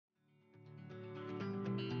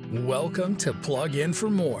Welcome to Plug In for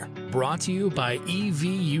More, brought to you by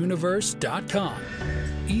EVUniverse.com.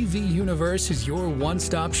 EV Universe is your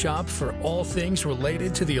one-stop shop for all things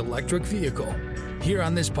related to the electric vehicle. Here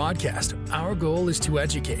on this podcast, our goal is to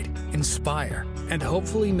educate, inspire, and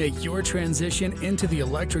hopefully make your transition into the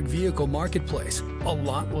electric vehicle marketplace a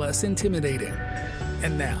lot less intimidating.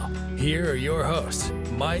 And now, here are your hosts,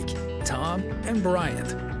 Mike, Tom, and Bryant.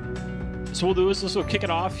 So we'll do this. We'll kick it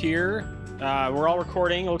off here. We're all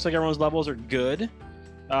recording. It looks like everyone's levels are good.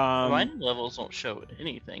 My levels don't show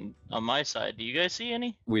anything on my side. Do you guys see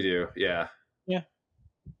any? We do, yeah. Yeah.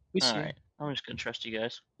 We see. All right. I'm just going to trust you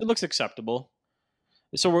guys. It looks acceptable.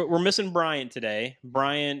 So we're missing Bryant today.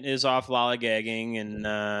 Bryant is off lollygagging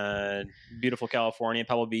in beautiful California,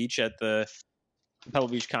 Pebble Beach at the Pebble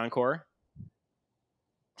Beach Concours.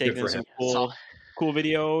 Taking some cool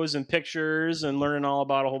videos and pictures and learning all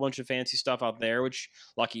about a whole bunch of fancy stuff out there, which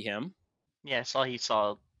lucky him. Yeah, I saw he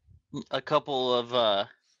saw a couple of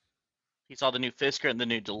he saw the new Fisker and the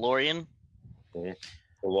new DeLorean.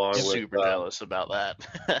 Along with, super jealous about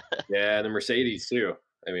that. Yeah, and the Mercedes too.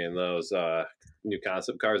 I mean, those new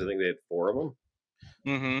concept cars, I think they had 4 of them.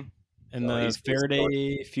 Mm-hmm. And the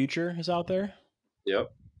Faraday Future is out there.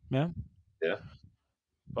 Yep. Yeah.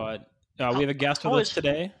 But we have a guest with us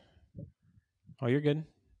today. Oh, you're good.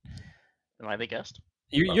 Am I the guest?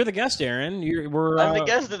 You're the guest, Aaron. I'm the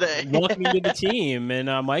guest today. Welcome you to the team. And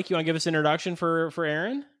Mike, you want to give us an introduction for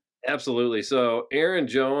Aaron? Absolutely. So Aaron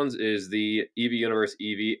Jones is the EV Universe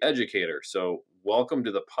EV Educator. So welcome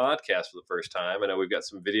to the podcast for the first time. I know we've got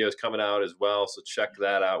some videos coming out as well, so check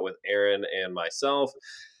that out with Aaron and myself.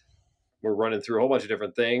 We're running through a whole bunch of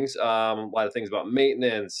different things, a lot of things about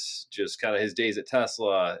maintenance, just kind of his days at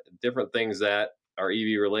Tesla, different things that are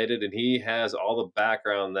EV related, and he has all the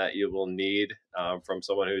background that you will need from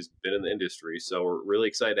someone who's been in the industry. So we're really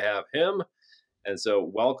excited to have him. And so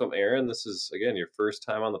welcome, Aaron. This is, again, your first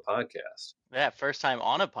time on the podcast. Yeah, first time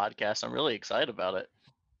on a podcast. I'm really excited about it.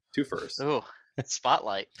 2 firsts. Ooh,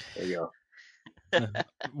 spotlight. There you go.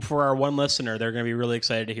 For our one listener, they're going to be really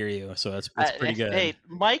excited to hear you. So that's pretty good. Hey,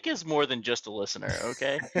 Mike is more than just a listener,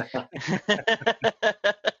 okay?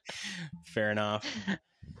 Fair enough.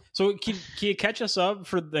 So can you catch us up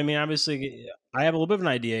obviously I have a little bit of an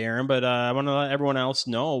idea, Aaron, but I want to let everyone else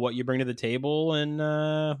know what you bring to the table and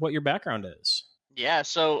what your background is. Yeah,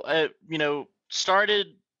 so, started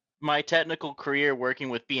my technical career working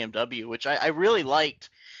with BMW, which I really liked.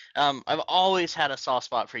 I've always had a soft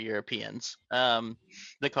spot for Europeans,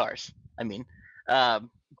 the cars, I mean.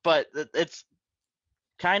 But it's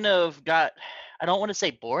kind of got, I don't want to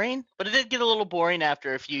say boring, but it did get a little boring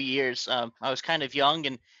after a few years. I was kind of young,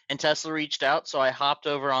 and Tesla reached out, so I hopped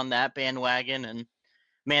over on that bandwagon, and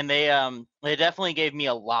man, they definitely gave me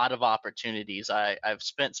a lot of opportunities. I've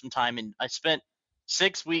spent some time I spent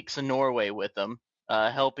 6 weeks in Norway with them,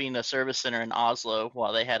 helping a service center in Oslo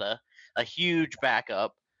while they had a huge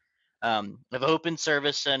backup. I've opened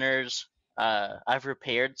service centers. I've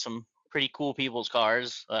repaired some pretty cool people's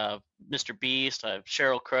cars. Mr. Beast,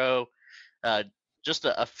 Cheryl Crow, just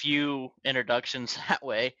a few introductions that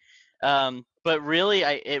way. But really,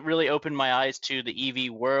 it really opened my eyes to the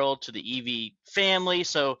EV world, to the EV family.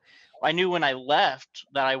 So I knew when I left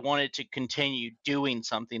that I wanted to continue doing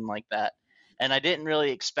something like that. And I didn't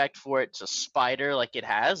really expect for it to spider like it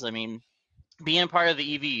has. I mean, being part of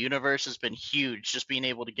the EV universe has been huge, just being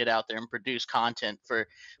able to get out there and produce content for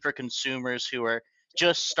consumers who are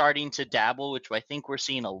just starting to dabble, which I think we're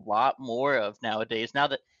seeing a lot more of nowadays. Now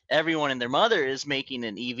that everyone and their mother is making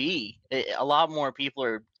an EV, a lot more people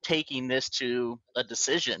are taking this to a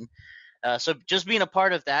decision. So just being a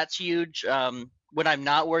part of that's huge. When I'm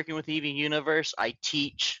not working with EV Universe, I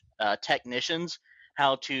teach technicians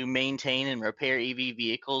how to maintain and repair EV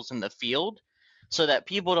vehicles in the field so that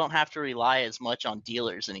people don't have to rely as much on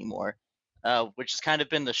dealers anymore, which has kind of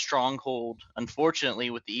been the stronghold, unfortunately,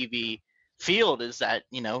 with the EV field, is that,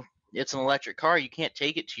 it's an electric car. You can't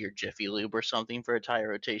take it to your Jiffy Lube or something for a tire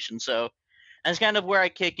rotation. So that's kind of where I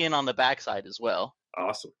kick in on the backside as well.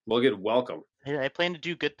 Awesome. Well, good. Welcome. I plan to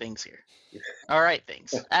do good things here. All right,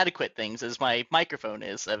 things. Adequate things, as my microphone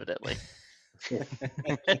is, evidently.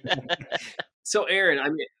 So, Aaron, I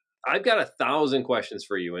mean, I've got 1,000 questions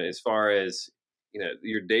for you. And as far as,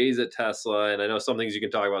 your days at Tesla, and I know some things you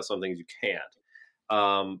can talk about, some things you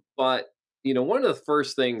can't. But, one of the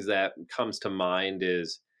first things that comes to mind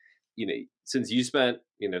is, since you spent,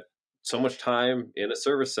 so much time in a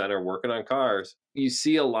service center working on cars, you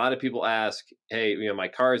see a lot of people ask, hey, my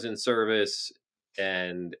car's in service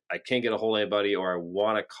and I can't get a hold of anybody, or I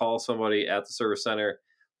want to call somebody at the service center.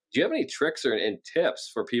 Do you have any tricks and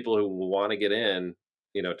tips for people who want to get in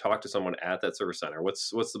talk to someone at that service center?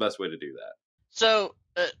 What's the best way to do that? So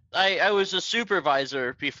I was a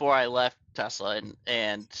supervisor before I left Tesla,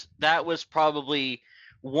 and that was probably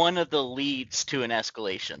one of the leads to an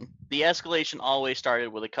escalation. The escalation always started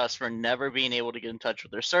with a customer never being able to get in touch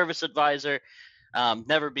with their service advisor,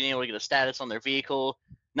 never being able to get a status on their vehicle,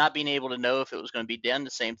 not being able to know if it was going to be done,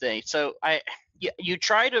 the same thing. So you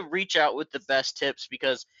try to reach out with the best tips,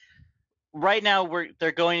 because right now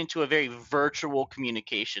they're going into a very virtual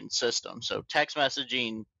communication system. So text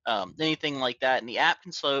messaging, anything like that, and the app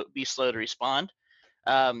can be slow to respond.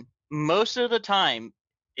 Most of the time,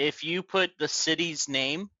 if you put the city's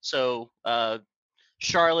name, so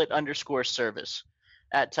Charlotte_service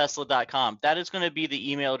at Tesla.com, that is going to be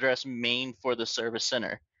the email address main for the service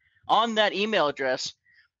center. On that email address,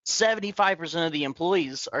 75% of the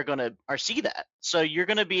employees are see that. So you're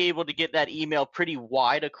going to be able to get that email pretty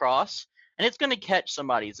wide across, and it's going to catch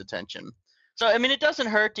somebody's attention. So, I mean, it doesn't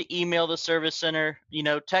hurt to email the service center.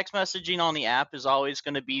 Text messaging on the app is always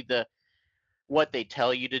going to be what they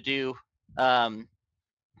tell you to do. I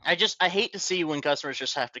hate to see when customers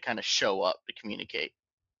just have to kind of show up to communicate.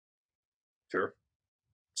 Sure.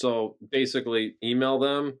 So basically, email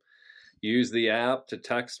them, use the app to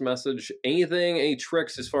text message, any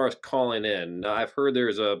tricks as far as calling in. Now, I've heard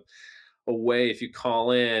there's a way, if you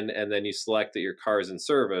call in and then you select that your car is in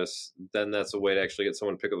service, then that's a way to actually get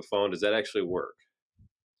someone to pick up the phone. Does that actually work?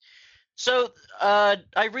 So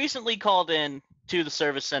I recently called in to the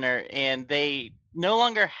service center, and they no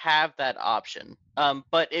longer have that option.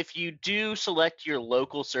 But if you do select your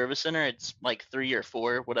local service center, it's like 3 or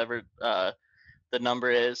 4, whatever the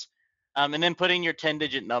number is, and then put in your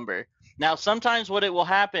 10-digit number. Now, sometimes what it will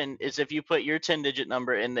happen is if you put your 10-digit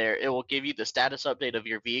number in there, it will give you the status update of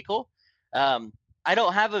your vehicle. I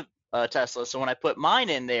don't have a Tesla, so when I put mine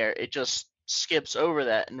in there, it just skips over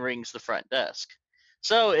that and rings the front desk.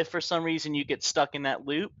 So if for some reason you get stuck in that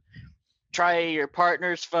loop, try your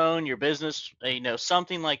partner's phone, your business,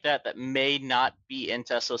 something like that may not be in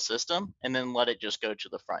Tesla's system, and then let it just go to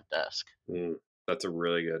the front desk. That's a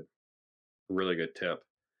really good tip.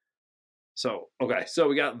 So, okay, so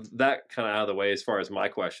we got that kind of out of the way as far as my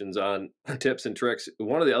questions on tips and tricks.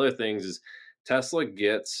 One of the other things is Tesla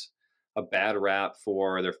gets a bad rap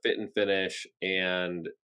for their fit and finish and,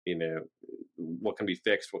 what can be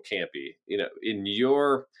fixed, what can't be. In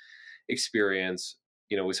your experience,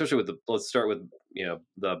 especially let's start with,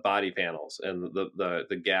 the body panels and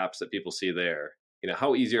the gaps that people see there.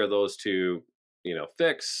 How easy are those to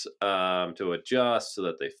fix, to adjust so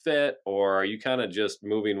that they fit, or are you kind of just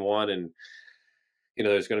moving one and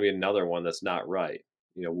there's going to be another one that's not right?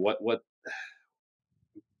 What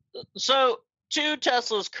So to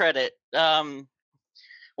Tesla's credit,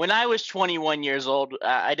 when I was 21 years old,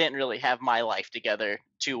 I didn't really have my life together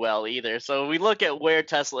too well either. So we look at where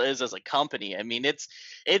Tesla is as a company. I mean, it's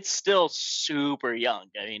still super young.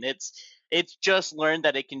 I mean, it's just learned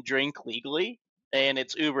that it can drink legally, and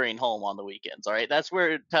it's Ubering home on the weekends. All right, that's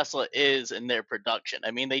where Tesla is in their production.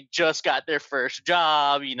 I mean, they just got their first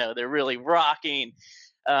job. They're really rocking.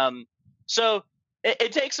 So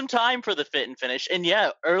it takes some time for the fit and finish. And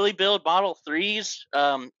yeah, early build Model 3s,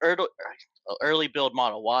 early build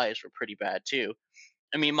Model Ys were pretty bad too.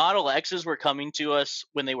 I mean, Model X's were coming to us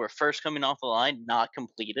when they were first coming off the line, not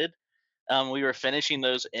completed. We were finishing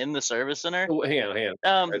those in the service center. Oh, hang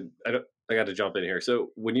on. I got to jump in here.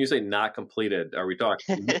 So when you say not completed, are we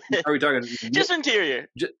talking? Just interior?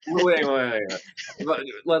 Wait.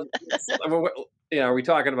 Are we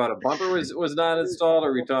talking about a bumper was not installed? Or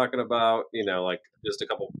are we talking about like just a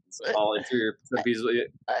couple small interior pieces?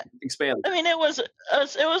 Expand. I mean, it was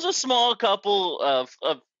a small couple of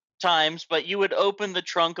times, but you would open the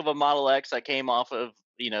trunk of a Model X that came off of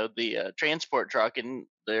the transport truck, and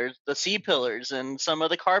there's the C-pillars and some of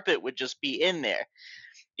the carpet would just be in there.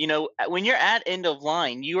 When you're at end of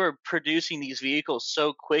line, you are producing these vehicles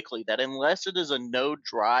so quickly that unless it is a no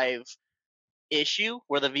drive issue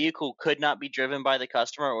where the vehicle could not be driven by the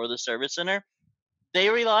customer or the service center, they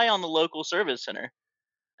rely on the local service center.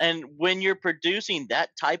 And when you're producing that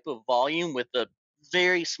type of volume with a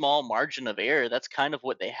very small margin of error, that's kind of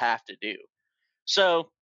what they have to do. So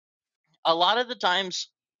a lot of the times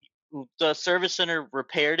the service center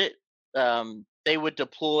repaired it. They would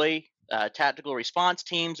deploy tactical response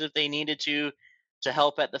teams if they needed to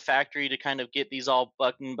help at the factory to kind of get these all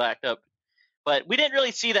buttoned back up. But we didn't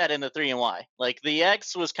really see that in the 3-Y. Like the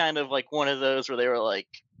X was kind of like one of those where they were like,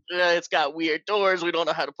 it's got weird doors, we don't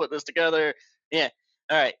know how to put this together. Yeah.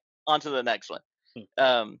 All right, on to the next one.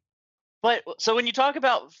 But so when you talk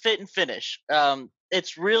about fit and finish,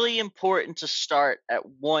 it's really important to start at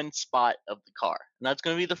one spot of the car, and that's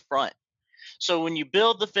going to be the front. So when you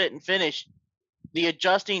build the fit and finish, the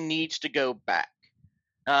adjusting needs to go back.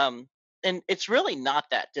 And it's really not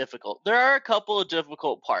that difficult. There are a couple of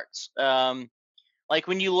difficult parts. Like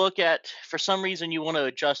when you look at, for some reason, you want to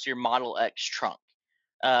adjust your Model X trunk.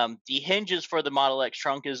 The hinges for the Model X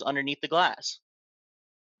trunk is underneath the glass.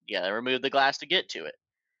 You gotta remove the glass to get to it.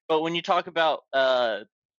 But when you talk about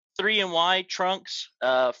 3 and Y trunks,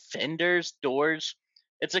 fenders, doors,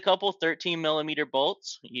 it's a couple 13 millimeter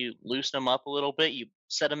bolts. You loosen them up a little bit, you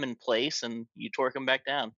set them in place, and you torque them back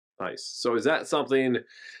down. Nice. So is that something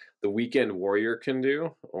the weekend warrior can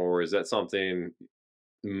do, or is that something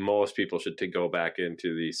most people should go back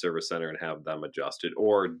into the service center and have them adjusted,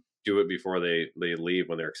 or do it before they leave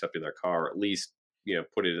when they're accepting their car, or at least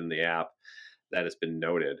put it in the app that has been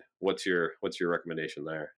noted? What's your recommendation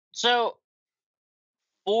there? So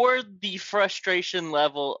for the frustration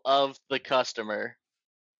level of the customer,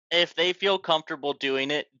 if they feel comfortable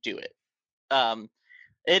doing it, do it.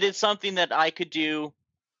 It is something that I could do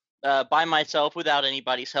by myself without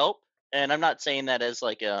anybody's help, and I'm not saying that as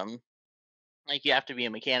like you have to be a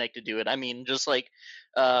mechanic to do it. I mean just like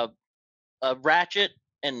a ratchet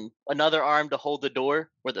and another arm to hold the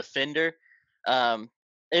door or the fender.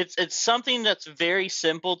 It's something that's very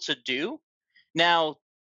simple to do. Now,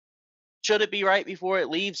 should it be right before it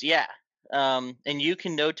leaves? Yeah. And you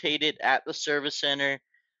can notate it at the service center.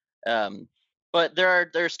 But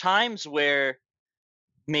there's times where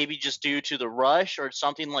maybe just due to the rush or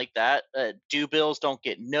something like that, due bills don't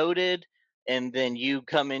get noted, and then you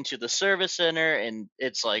come into the service center and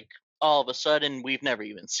it's like all of a sudden we've never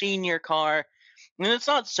even seen your car. And it's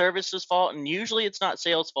not service's fault, and usually it's not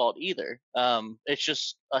sales fault either. It's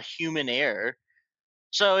just a human error.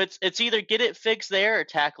 So it's either get it fixed there or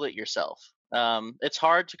tackle it yourself. It's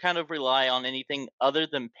hard to kind of rely on anything other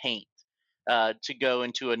than paint to go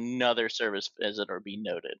into another service visit or be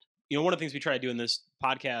noted. One of the things we try to do in this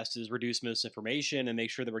podcast is reduce misinformation and make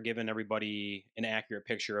sure that we're giving everybody an accurate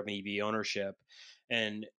picture of an EV ownership.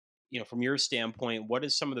 And, from your standpoint, what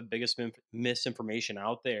is some of the biggest misinformation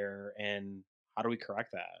out there, and how do we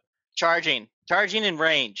correct that? Charging and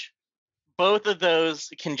range. Both of those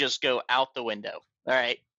can just go out the window. All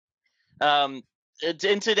right.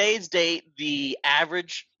 In today's date, the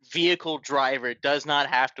average vehicle driver does not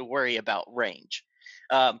have to worry about range.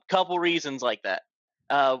 Couple reasons like that.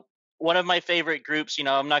 One of my favorite groups,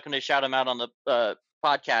 I'm not going to shout them out on the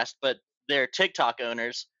podcast, but they're TikTok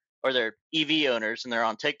owners, or they're EV owners, and they're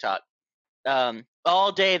on TikTok.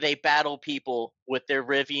 All day they battle people with their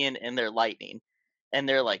Rivian and their Lightning. And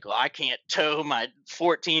they're like, well, I can't tow my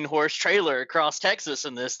 14-horse trailer across Texas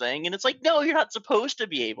in this thing. And it's like, no, you're not supposed to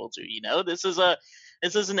be able to. This is an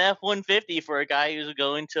F-150 for a guy who's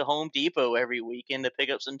going to Home Depot every weekend to pick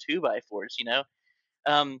up some 2x4s.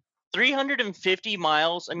 350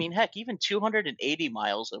 miles, I mean, heck, even 280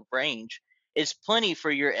 miles of range is plenty for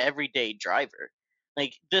your everyday driver.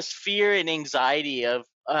 Like, this fear and anxiety of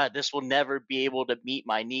this will never be able to meet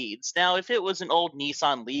my needs. Now, if it was an old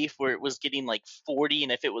Nissan Leaf where it was getting like 40,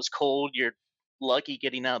 and if it was cold, you're lucky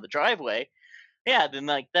getting out of the driveway, yeah, then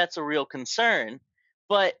like that's a real concern.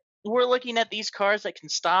 But we're looking at these cars that can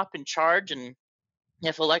stop and charge, and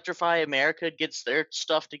if Electrify America gets their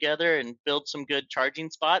stuff together and build some good charging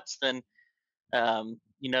spots, then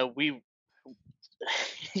you don't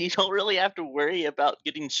really have to worry about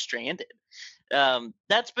getting stranded.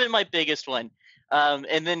 That's been my biggest one.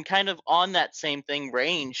 And then kind of on that same thing,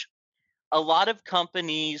 range, a lot of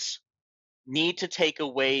companies need to take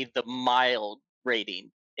away the mile rating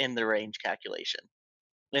in the range calculation.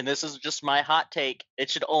 And this is just my hot take. It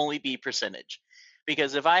should only be percentage.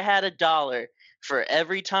 Because if I had $1 for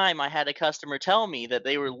every time I had a customer tell me that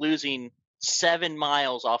they were losing 7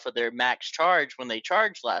 miles off of their max charge when they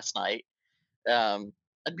charged last night,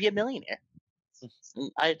 I'd be a millionaire.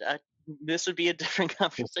 This would be a different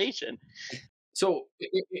conversation. So,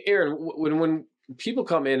 Aaron, when people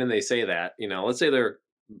come in and they say that, let's say their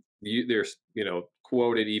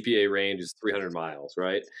quoted EPA range is 300 miles,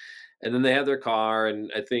 right? And then they have their car,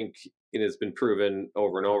 and I think it's been proven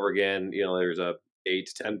over and over again. There's a 8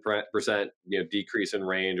 to 10% decrease in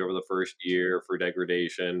range over the first year for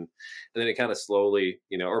degradation, and then it kind of slowly,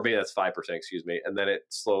 or maybe that's 5%, excuse me, and then it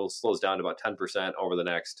slows down to about 10% over the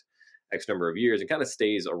next X number of years, and kind of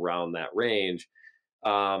stays around that range.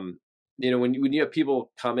 When you have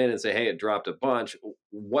people come in and say, "Hey, it dropped a bunch,"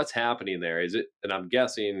 what's happening there? Is it? And I'm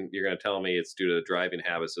guessing you're going to tell me it's due to the driving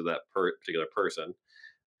habits of that particular person,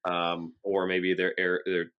 or maybe they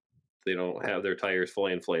don't have their tires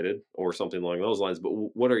fully inflated or something along those lines. But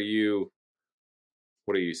what are you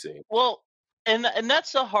seeing? Well, and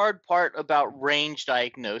that's the hard part about range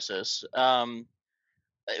diagnosis.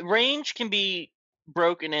 range can be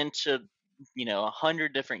broken into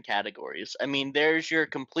 100 different categories. I mean, there's your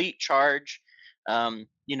complete charge.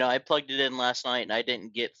 I plugged it in last night and I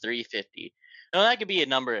didn't get 350. Now that could be a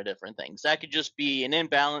number of different things. That could just be an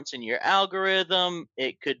imbalance in your algorithm.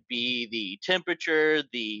 It could be the temperature,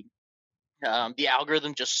 the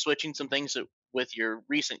algorithm just switching some things with your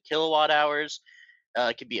recent kilowatt hours.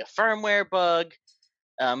 It could be a firmware bug.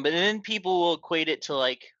 But then people will equate it to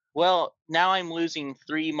like, well, now I'm losing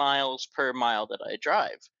 3 miles per mile that I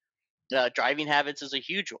drive. Driving habits is a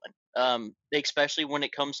huge one, especially when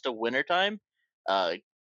it comes to wintertime. Uh,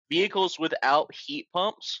 Vehicles without heat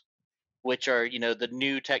pumps, which are the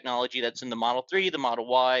new technology that's in the Model 3, the Model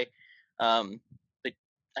Y. The,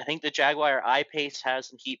 I think the Jaguar I-Pace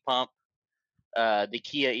has a heat pump. The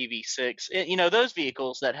Kia EV6. Those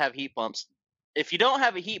vehicles that have heat pumps. If you don't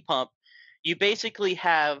have a heat pump, you basically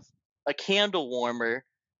have a candle warmer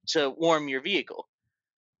to warm your vehicle.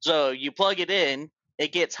 So you plug it in,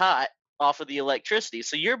 it gets hot off of the electricity.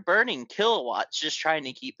 So you're burning kilowatts just trying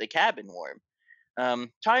to keep the cabin warm.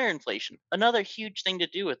 Tire inflation, another huge thing to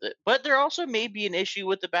do with it. But there also may be an issue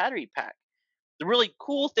with the battery pack. The really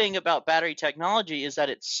cool thing about battery technology is that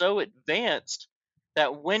it's so advanced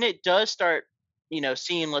that when it does start,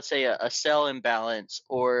 seeing, let's say, a cell imbalance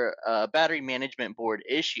or a battery management board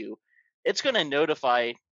issue, it's going to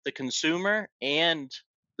notify the consumer and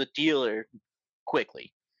the dealer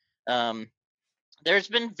quickly. There's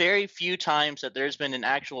been very few times that there's been an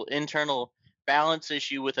actual internal balance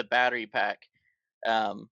issue with a battery pack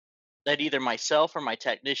that either myself or my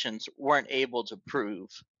technicians weren't able to prove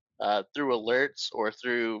through alerts or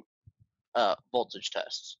through voltage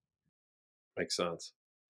tests. Makes sense.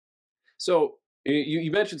 So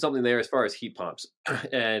you mentioned something there as far as heat pumps,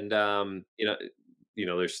 and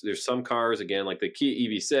there's some cars, again, like the Kia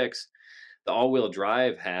EV6, the all-wheel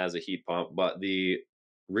drive has a heat pump, but the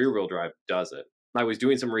rear-wheel drive doesn't. I was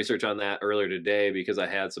doing some research on that earlier today because I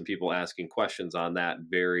had some people asking questions on that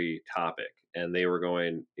very topic, and they were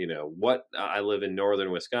going, what I live in northern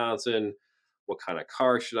Wisconsin, what kind of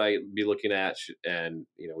car should I be looking at? And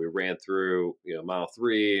we ran through Model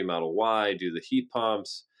 3, Model Y, do the heat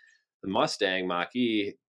pumps. The Mustang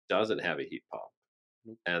Mach-E doesn't have a heat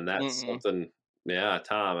pump, and that's something. Yeah,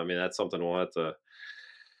 Tom. I mean, that's something we'll have to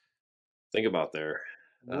think about there.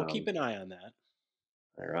 We'll keep an eye on that.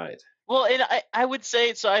 All right. Well, and I would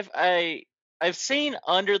say so. I've seen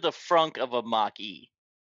under the frunk of a Mach-E,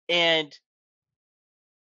 and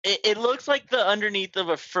it looks like the underneath of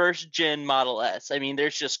a first gen Model S. I mean,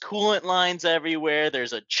 there's just coolant lines everywhere.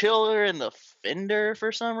 There's a chiller in the fender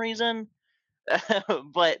for some reason.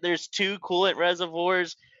 But there's 2 coolant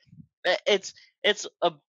reservoirs. It's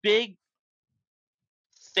a big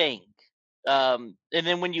thing. And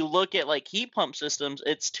then when you look at like heat pump systems,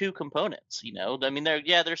 it's 2 components. I mean,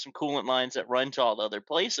 there's some coolant lines that run to all the other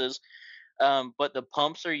places, but the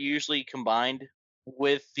pumps are usually combined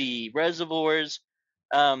with the reservoirs.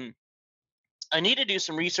 I need to do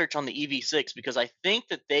some research on the EV6 because I think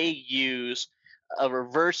that they use a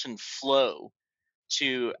reverse and flow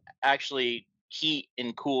to actually heat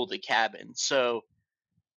and cool the cabin. So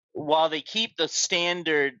while they keep the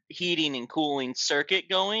standard heating and cooling circuit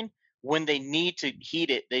going, when they need to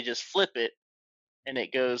heat it, they just flip it and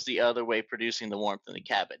it goes the other way, producing the warmth in the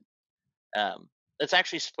cabin. It's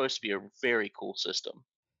actually supposed to be a very cool system.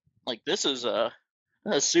 Like, this is a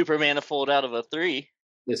super manifold out of a 3.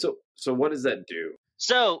 Yeah, so what does that do?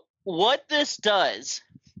 So what this does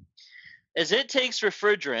is it takes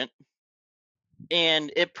refrigerant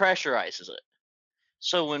and it pressurizes it.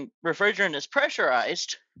 So when refrigerant is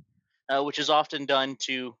pressurized, which is often done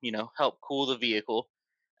to help cool the vehicle,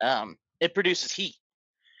 it produces heat.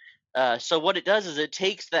 So what it does is it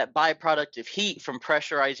takes that byproduct of heat from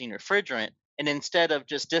pressurizing refrigerant, and instead of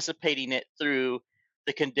just dissipating it through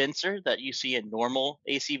the condenser that you see in normal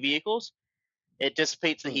AC vehicles, it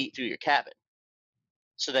dissipates the heat through your cabin,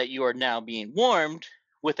 so that you are now being warmed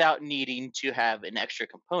without needing to have an extra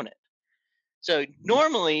component. So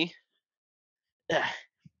normally, if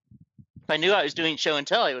I knew I was doing show and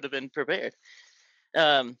tell, I would have been prepared.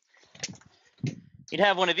 You'd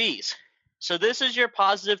have one of these. So this is your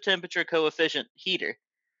positive temperature coefficient heater.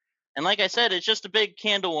 And like I said, it's just a big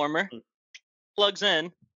candle warmer, plugs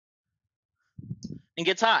in, and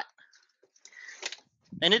gets hot.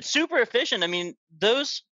 And it's super efficient. I mean,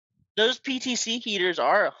 those PTC heaters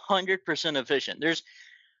are 100% efficient. There's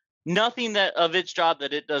nothing that of its job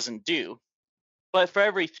that it doesn't do. But for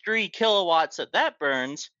every 3 kilowatts that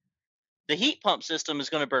burns, the heat pump system is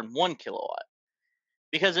going to burn 1 kilowatt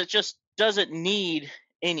because it just doesn't need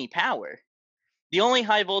any power. The only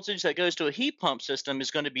high voltage that goes to a heat pump system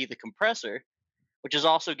is going to be the compressor, which is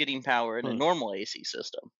also getting power in a normal AC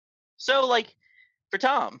system. So, like, for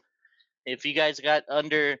Tom, if you guys got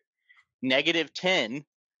under -10,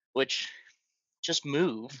 which just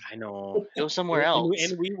move, I know. go somewhere else.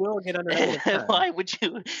 And we will get under -10. Why would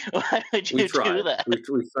you We do tried. that? We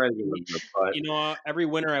tried to get rid of it, but You know, every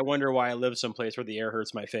winter I wonder why I live someplace where the air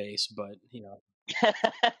hurts my face, but you know,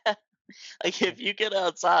 Like, if you get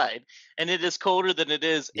outside and it is colder than it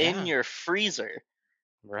is Yeah. in your freezer,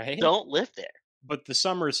 right? don't live there. But the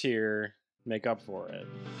summers here make up for it.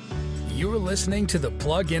 You're listening to the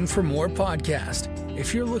Plug In for More podcast.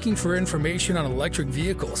 If you're looking for information on electric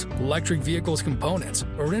vehicles components,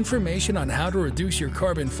 or information on how to reduce your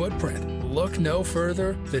carbon footprint, look no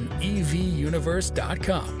further than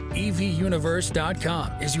evuniverse.com.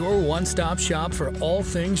 evuniverse.com is your one-stop shop for all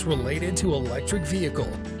things related to electric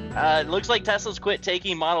vehicle. It looks like Tesla's quit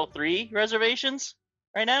taking Model 3 reservations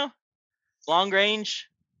right now. Long range,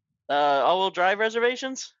 all-wheel drive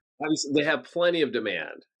reservations. obviously they have plenty of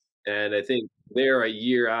demand, and I think they're a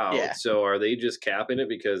year out. Yeah. So are they just capping it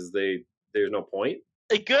because there's no point?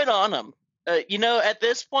 Good on them. At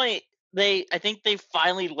this point, I think they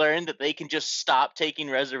finally learned that they can just stop taking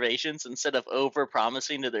reservations instead of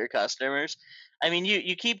over-promising to their customers. I mean,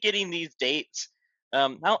 you keep getting these dates.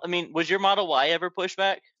 Was your Model Y ever pushed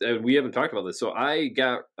back? We haven't talked about this. So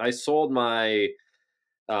I sold my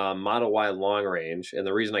Model Y long range, and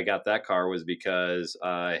the reason I got that car was because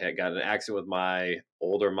I had got in an accident with my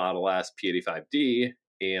older Model S P85D,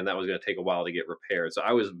 and that was going to take a while to get repaired. So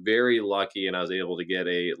I was very lucky, and I was able to get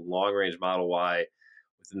a long range Model Y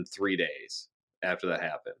within 3 days after that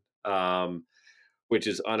happened, which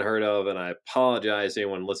is unheard of. And I apologize to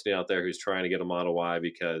anyone listening out there who's trying to get a Model Y,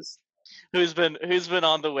 because Who's been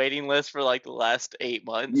on the waiting list for like the last 8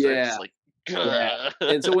 months? They're Yeah. just like, Yeah.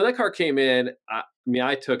 And so when that car came in,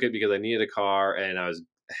 I took it because I needed a car, and I was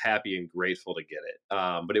happy and grateful to get it.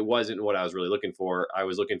 But it wasn't what I was really looking for. I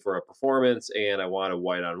was looking for a performance, and I wanted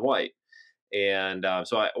white on white. And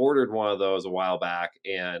so I ordered one of those a while back,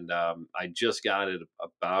 and I just got it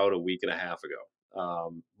about a week and a half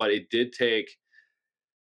ago. But it did take,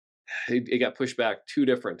 it got pushed back 2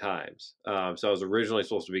 different times. So I was originally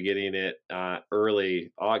supposed to be getting it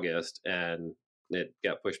early August, and it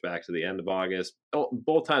got pushed back to the end of August.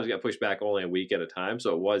 Both times it got pushed back only a week at a time,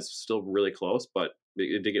 so it was still really close, but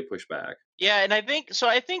it did get pushed back. yeah, and I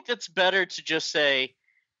think that's better to just say,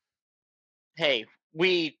 hey,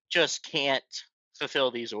 we just can't fulfill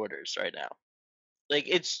these orders right now. Like,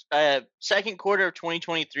 it's second quarter of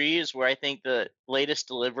 2023 is where I think the latest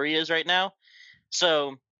delivery is right now.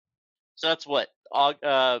 So that's what,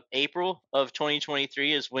 April of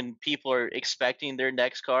 2023 is when people are expecting their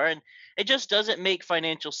next car, and it just doesn't make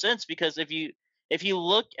financial sense, because if you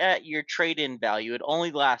look at your trade-in value, it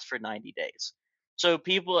only lasts for 90 days. So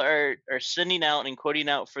people are sending out and quoting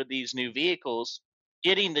out for these new vehicles,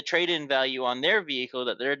 getting the trade-in value on their vehicle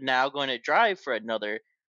that they're now going to drive for another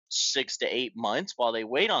 6 to 8 months while they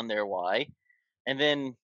wait on their Y. And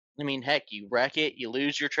then, I mean, heck, you wreck it, you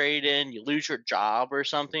lose your trade-in, you lose your job or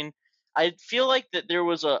something. I feel like that there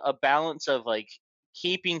was a balance of like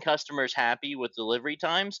keeping customers happy with delivery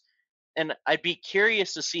times, and I'd be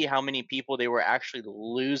curious to see how many people they were actually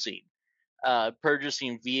losing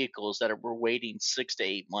purchasing vehicles that were waiting 6 to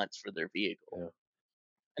 8 months for their vehicle. Yeah.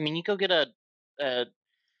 I mean, you go get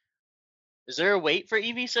is there a wait for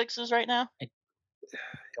EV6s right now?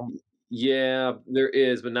 Yeah, there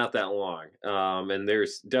is, but not that long. And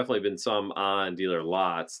there's definitely been some on dealer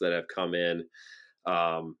lots that have come in.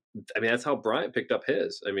 I mean, that's how Bryant picked up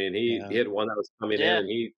his. I mean, he had one that was coming in, and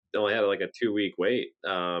he only had like a 2-week wait,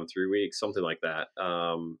 3 weeks, something like that.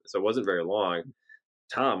 So it wasn't very long.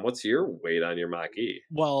 Tom, what's your wait on your Mach-E?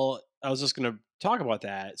 Well, I was just going to talk about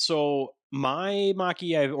that. So my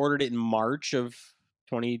Mach-E, I've ordered it in March of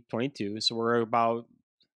 2022. So we're about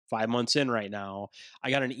 5 months in right now. I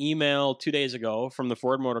got an email 2 days ago from the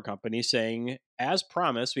Ford Motor Company saying, as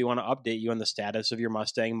promised, we want to update you on the status of your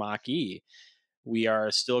Mustang Mach-E. We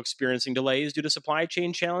are still experiencing delays due to supply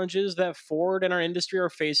chain challenges that Ford and our industry are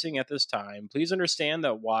facing at this time. Please understand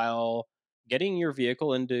that while getting your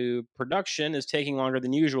vehicle into production is taking longer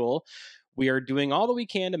than usual, we are doing all that we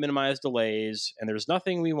can to minimize delays, and there's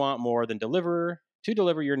nothing we want more than deliver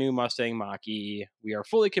your new Mustang Mach-E. We are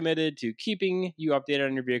fully committed to keeping you updated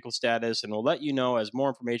on your vehicle status, and we'll let you know as more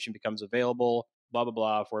information becomes available, blah, blah,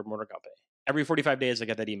 blah, Ford Motor Company. Every 45 days, I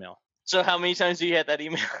get that email. So how many times do you get that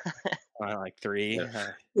email? Like 3.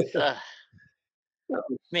 Yeah.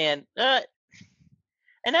 Man, and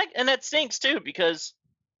that stinks too, because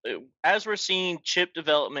as we're seeing chip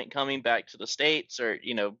development coming back to the States, or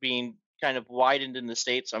being kind of widened in the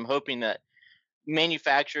States, I'm hoping that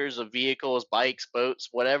manufacturers of vehicles, bikes, boats,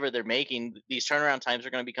 whatever they're making, these turnaround times are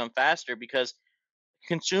going to become faster because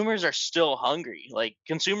consumers are still hungry. Like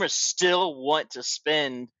consumers still want to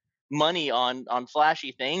spend money on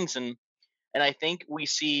flashy things, and I think we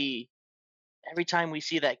see every time we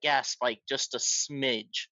see that gas spike just a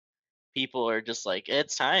smidge, people are just like,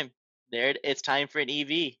 it's time. It's time for an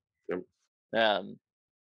EV. Yep.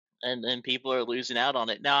 And people are losing out on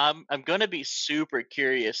it. Now I'm gonna be super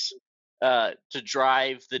curious to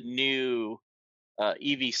drive the new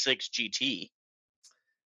EV6 GT.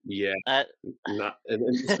 Yeah, Uh, not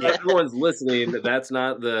and so Yeah. everyone's listening. That's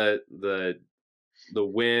not the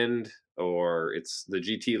wind, or it's the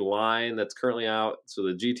GT line that's currently out. So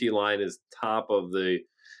the GT line is top of the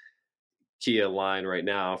Kia line right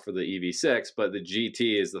now for the EV6, but the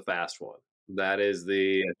GT is the fast one. That is I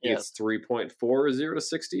think Yeah. it's 3.4 0 to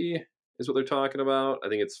 60 is what they're talking about. I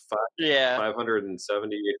think it's Yeah.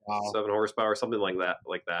 577 horsepower, something like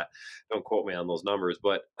that. Don't quote me on those numbers,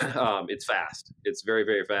 but it's fast. It's very,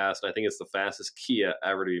 very fast. And I think it's the fastest Kia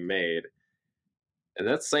ever to be made. And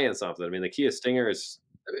that's saying something. I mean, the Kia Stinger is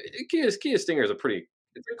Kia Stinger is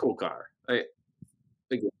it's a cool car. I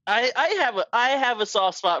have a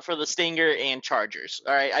soft spot for the Stinger and Chargers.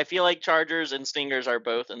 All right, I feel like Chargers and Stingers are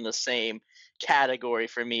both in the same category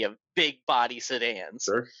for me of big body sedans.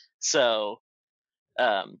 Sure. So,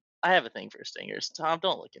 I have a thing for Stingers. Tom,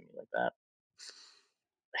 don't look at me like that.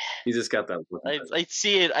 He's just got that look. I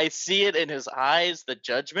see it. I see it in his eyes. The The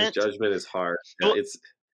judgment. judgment is hard. Well, It's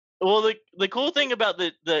Well, the cool thing about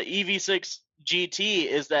the EV6 GT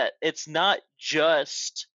is that it's not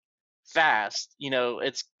just fast. You know,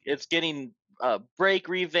 it's getting brake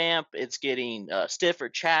revamp. It's getting stiffer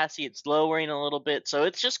chassis. It's lowering a little bit, so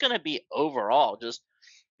it's just going to be overall just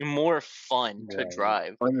more fun to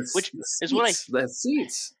drive. Which is what the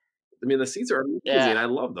seats. I mean, the seats are amazing. Yeah. I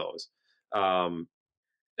love those. I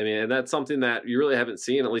mean, and that's something that you really haven't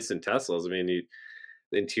seen, at least in Teslas. I mean,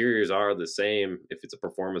 the interiors are the same if it's a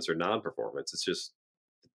performance or non-performance. It's just,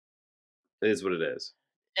 it is what it is.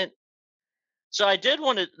 And so I did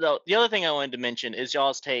want to. The other thing I wanted to mention is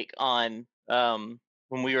y'all's take on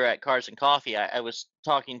when we were at Cars and Coffee. I was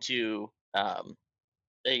talking to an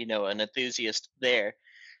enthusiast there,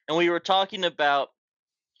 and we were talking about,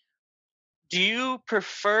 do you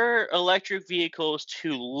prefer electric vehicles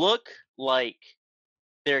to look like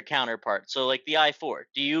their counterpart? So like the i4,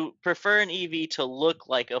 do you prefer an EV to look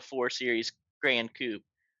like a 4 Series Grand Coupe?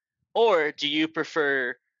 Or do you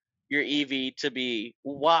prefer your EV to be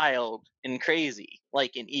wild and crazy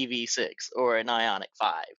like an EV6 or an Ioniq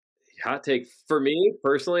 5? Hot take for me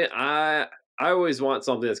personally, I always want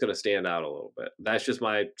something that's going to stand out a little bit. That's just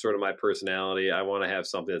my personality. I want to have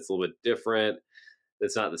something that's a little bit different.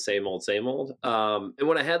 That's not the same old. And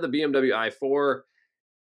when I had the BMW i4,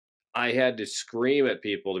 I had to scream at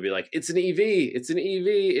people to be like, it's an EV, it's an EV,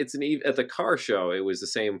 it's an EV. At the car show, it was the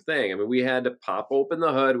same thing. I mean, we had to pop open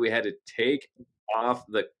the hood. We had to take off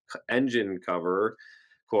the engine cover,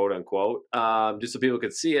 quote unquote, just so people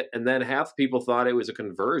could see it. And then half the people thought it was a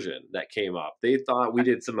conversion that came up. They thought we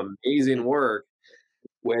did some amazing work,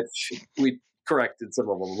 which we corrected some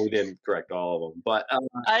of them. We didn't correct all of them, but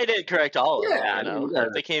I did correct all of them. yeah, You know, yeah.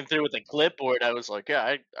 if they came through with a clipboard, I was like,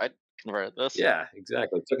 yeah, I converted this. Yeah,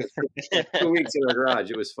 exactly. It took us 2 weeks in our garage.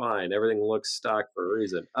 It was fine. Everything looks stock for a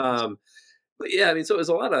reason. But yeah, I mean, so it was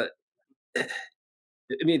a lot of.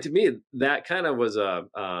 I mean, to me, that kind of was a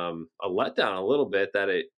letdown a little bit. That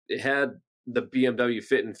it had the BMW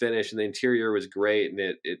fit and finish, and the interior was great,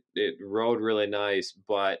 and it rode really nice.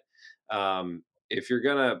 But if you're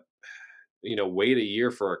gonna, wait a year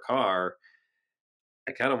for a car,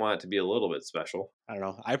 I kind of want it to be a little bit special. I don't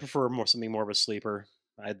know. I prefer something more of a sleeper.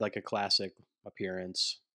 I'd like a classic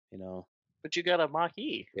appearance, But you got a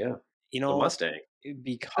Mach-E. Yeah, the Mustang.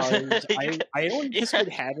 Because I don't anticipate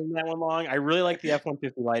having that one long. I really like the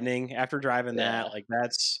F-150 Lightning. After driving that, like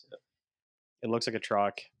it looks like a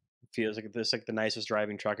truck. It feels like the nicest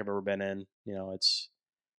driving truck I've ever been in.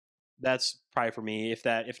 That's probably for me. If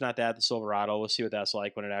not that, the Silverado. We'll see what that's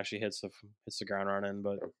like when it actually hits the ground running.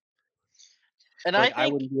 But and I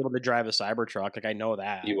wouldn't be able to drive a Cybertruck. Like I know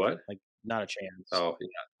that. You what? Like not a chance. Oh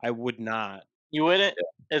yeah. I would not. You wouldn't?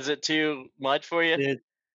 Yeah. Is it too much for you?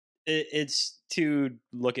 It's too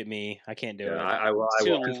look at me. I can't do it. I will.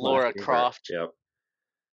 Laura Croft. Yep.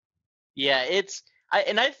 Yeah,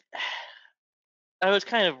 I was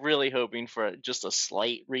kind of really hoping for just a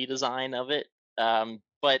slight redesign of it.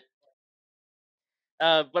 But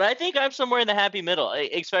I think I'm somewhere in the happy middle,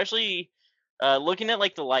 especially looking at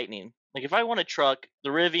like the Lightning. Like if I want a truck,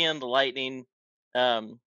 the Rivian, the Lightning,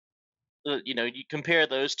 you compare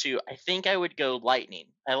those two, I think I would go Lightning.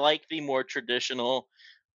 I like the more traditional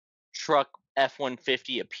truck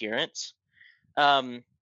F-150 appearance. But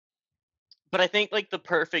I think like the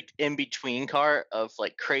perfect in between car of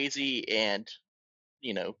like crazy and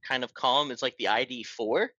kind of calm is like the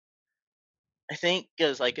ID4. I think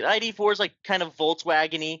because like an ID4 is like kind of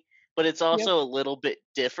Volkswagen-y, but it's also a little bit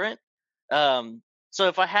different. So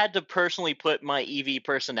if I had to personally put my EV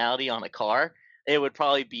personality on a car, it would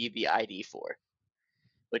probably be the ID4,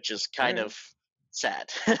 which is kind of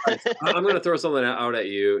sad. I'm going to throw something out at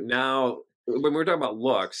you now. When we're talking about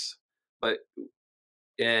looks,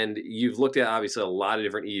 and you've looked at obviously a lot of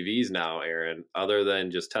different EVs now, Aaron, other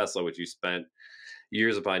than just Tesla, which you spent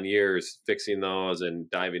years upon years fixing those and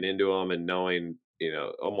diving into them and knowing,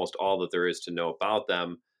 almost all that there is to know about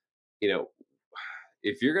them.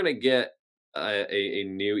 If you're going to get a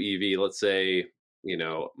new EV, let's say,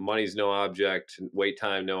 money's no object, wait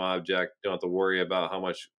time no object, don't have to worry about how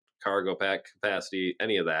much cargo pack capacity,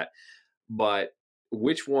 any of that. But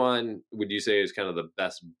which one would you say is kind of the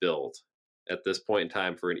best build at this point in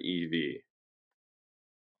time for an EV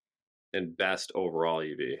and best overall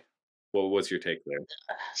EV? What's your take there?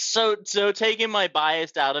 So taking my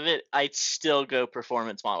bias out of it, I'd still go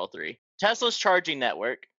Performance Model 3. Tesla's charging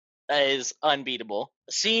network is unbeatable.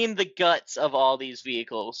 Seeing the guts of all these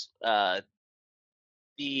vehicles,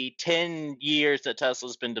 the 10 years that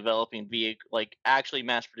Tesla's been developing actually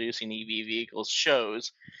mass producing EV vehicles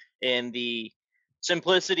shows in the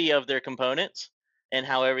simplicity of their components and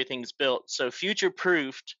how everything's built. So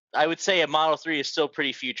future-proofed, I would say a Model 3 is still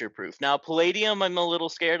pretty future-proof. Now, Palladium I'm a little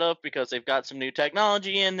scared of because they've got some new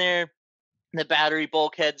technology in there. The battery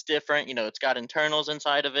bulkhead's different. It's got internals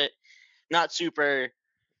inside of it. Not super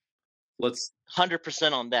Let's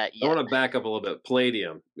 100% on that yet. I want to back up a little bit.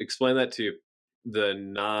 Palladium. Explain that to the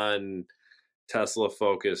non-Tesla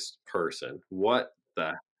focused person. What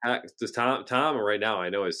the heck? Does Tom right now, I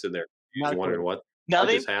know, is sitting there wondering what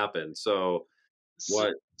just happened. So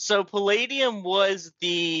what? So Palladium was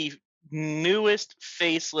the newest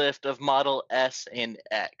facelift of Model S and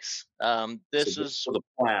X. So the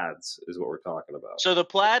Plaids is what we're talking about. So the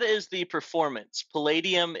Plaid is the performance.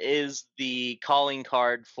 Palladium is the calling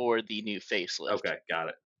card for the new facelift. Okay, got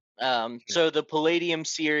it. So the Palladium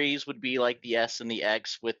series would be like the S and the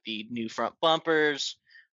X with the new front bumpers,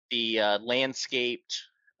 the landscaped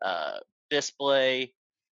display,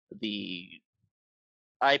 the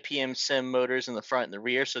IPM sim motors in the front and the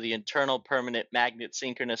rear, so the internal permanent magnet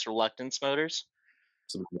synchronous reluctance motors.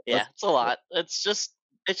 Yeah, it's a lot. It's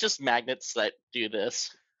just magnets that do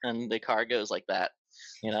this, and the car goes like that.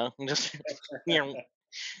 Just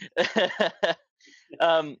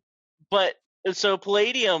but so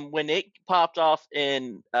Palladium, when it popped off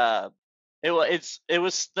in it was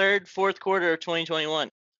fourth quarter of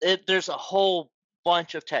 2021. There's a whole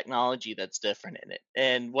bunch of technology that's different in it,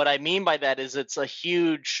 and what I mean by that is it's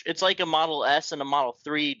like a Model S and a Model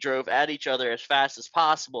 3 drove at each other as fast as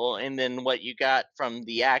possible, and then what you got from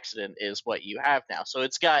the accident is what you have now. So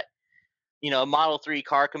it's got a Model 3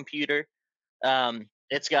 car computer,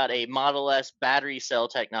 it's got a Model S battery cell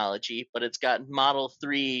technology, but it's got Model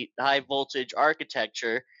 3 high voltage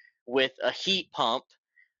architecture with a heat pump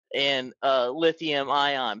and a lithium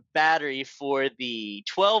ion battery for the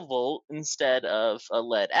 12 volt instead of a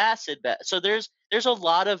lead acid so there's a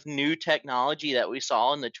lot of new technology that we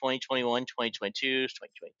saw in the 2021 2022s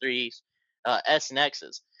 2023s S and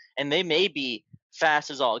X's, and they may be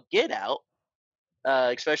fast as all get out,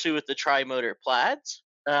 especially with the tri-motor Plaids,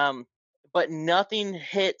 but nothing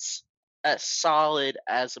hits as solid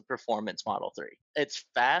as a Performance Model 3. It's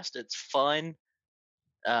fast, it's fun.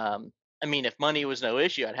 I mean, if money was no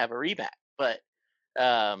issue, I'd have a Remax. But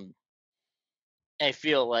I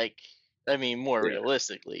feel like, more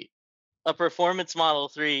realistically, a Performance Model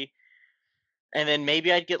 3, and then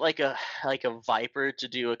maybe I'd get like a Viper to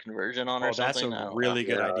do a conversion on or something. That's a really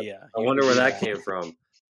good idea. I wonder where that came from.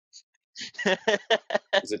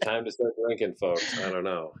 Is it time to start drinking, folks? I don't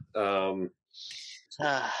know. Rub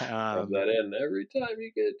that in every time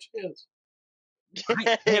you get a chance.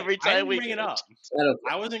 Every time I didn't bring it up.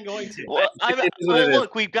 I wasn't going to. Well,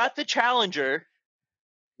 look, we've got the Challenger.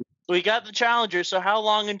 So how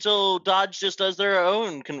long until Dodge just does their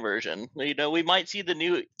own conversion? We might see the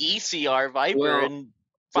new ECR Viper in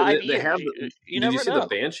 5 years. Did you see the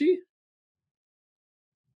Banshee?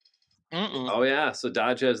 Mm-mm. Oh yeah, so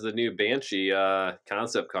Dodge has the new Banshee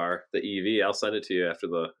concept car, the EV. I'll send it to you after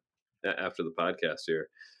the podcast here.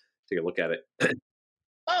 Take a look at it.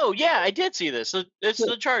 Oh yeah, I did see this. It's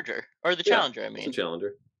the Charger or the Challenger. I mean, it's a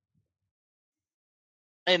Challenger.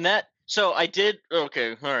 And So I did.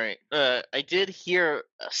 Okay, all right. I did hear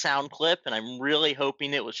a sound clip, and I'm really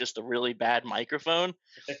hoping it was just a really bad microphone.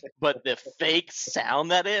 But the fake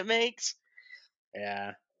sound that it makes,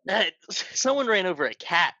 Yeah. someone ran over a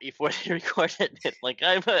cat before they recorded it. Like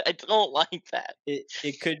I don't like that.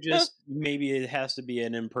 It could just maybe it has to be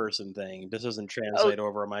an in-person thing. This doesn't translate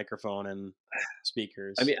over a microphone and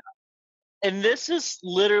speakers. I mean, and this is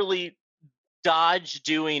literally Dodge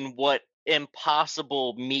doing what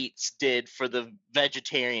Impossible Meats did for the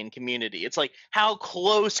vegetarian community. It's like, how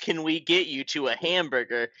close can we get you to a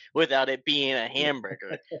hamburger without it being a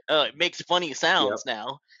hamburger? It makes funny sounds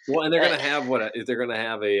now. Well, and they're gonna have they're gonna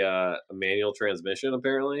have a manual transmission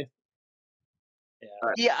apparently.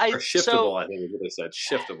 Yeah, or shiftable. I think is what they said,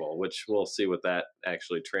 shiftable, which we'll see what that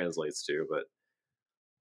actually translates to. But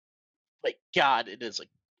like, God, it is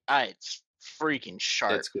it's freaking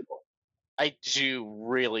sharp. it's cool. I do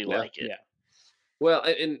really like it. Yeah. Well,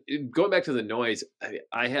 and going back to the noise,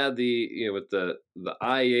 I had with the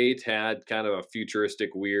i8 had kind of a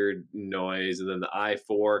futuristic weird noise, and then the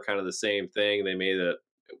i4 kind of the same thing. They made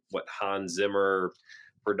what Hans Zimmer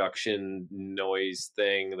production noise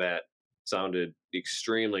thing that sounded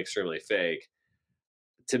extremely, extremely fake.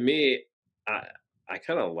 To me, I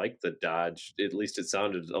kind of like the Dodge. At least it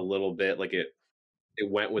sounded a little bit like it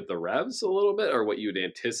went with the revs a little bit, or what you'd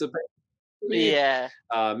anticipate. Yeah.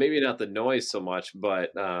 Maybe not the noise so much, but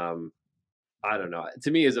I don't know. To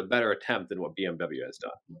me, is a better attempt than what BMW has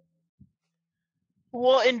done.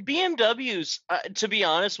 Well, in BMWs, to be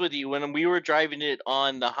honest with you, when we were driving it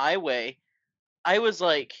on the highway, I was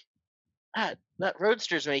like, that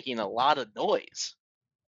Roadster's making a lot of noise.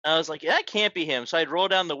 I was like, that can't be him. So I'd roll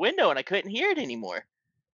down the window and I couldn't hear it anymore.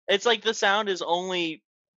 It's like the sound is only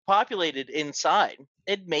populated inside.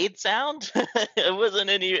 It made sound. It wasn't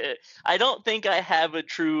any. I don't think I have a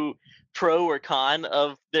true pro or con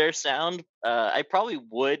of their sound. I probably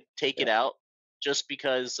would take it out just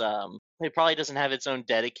because it probably doesn't have its own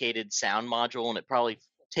dedicated sound module, and it probably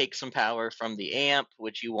takes some power from the amp,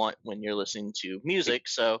 which you want when you're listening to music.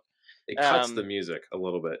 So it cuts the music a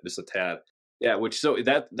little bit, just a tad. Yeah,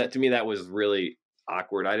 that to me that was really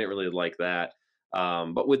awkward. I didn't really like that.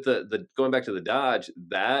 But with the going back to the Dodge,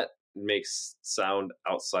 that makes sound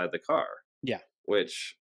outside the car. Yeah.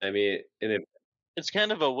 Which, I mean, it's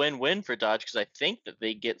kind of a win-win for Dodge because I think that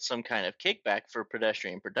they get some kind of kickback for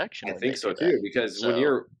pedestrian protection. I think so too, because when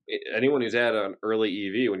anyone who's had an early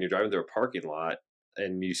EV, when you're driving through a parking lot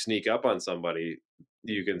and you sneak up on somebody,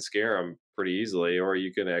 you can scare them pretty easily, or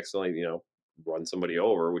you can accidentally, run somebody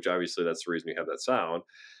over, which obviously that's the reason you have that sound.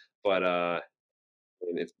 But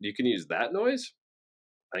if you can use that noise,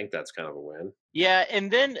 I think that's kind of a win. Yeah, and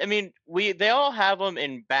then they all have them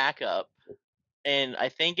in backup, and I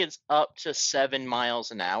think it's up to 7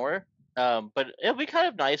 miles an hour. But it'll be kind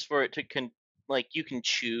of nice for it to you can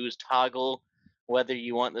choose toggle whether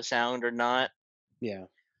you want the sound or not. Yeah.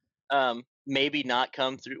 Maybe not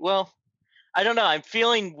come through. Well, I don't know. I'm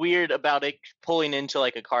feeling weird about it pulling into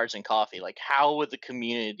like a Cars and Coffee. Like, how would the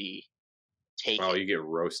community take it? Oh, you get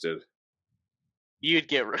roasted. You'd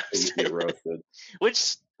get roasted. You'd get roasted.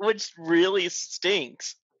 which really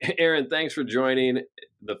stinks. Aaron, thanks for joining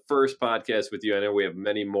the first podcast with you. I know we have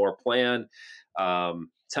many more planned. Tom,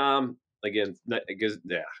 again,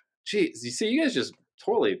 yeah. Geez, you see, you guys just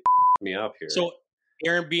totally me up here. So,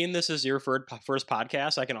 Aaron, being this is your first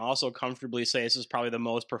podcast, I can also comfortably say this is probably the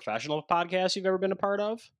most professional podcast you've ever been a part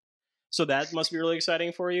of. So that must be really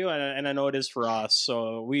exciting for you, and I know it is for us.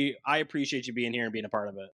 So I appreciate you being here and being a part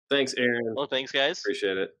of it. Thanks, Aaron. Well, thanks, guys.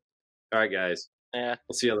 Appreciate it. All right, guys. Yeah.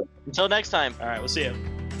 We'll see you. Until next time. All right, we'll see you.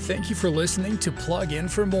 Thank you for listening to Plug In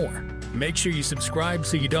for More. Make sure you subscribe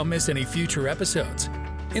so you don't miss any future episodes.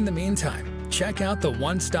 In the meantime, check out the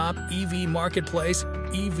one-stop EV marketplace,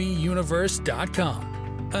 evuniverse.com.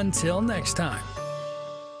 Until next time.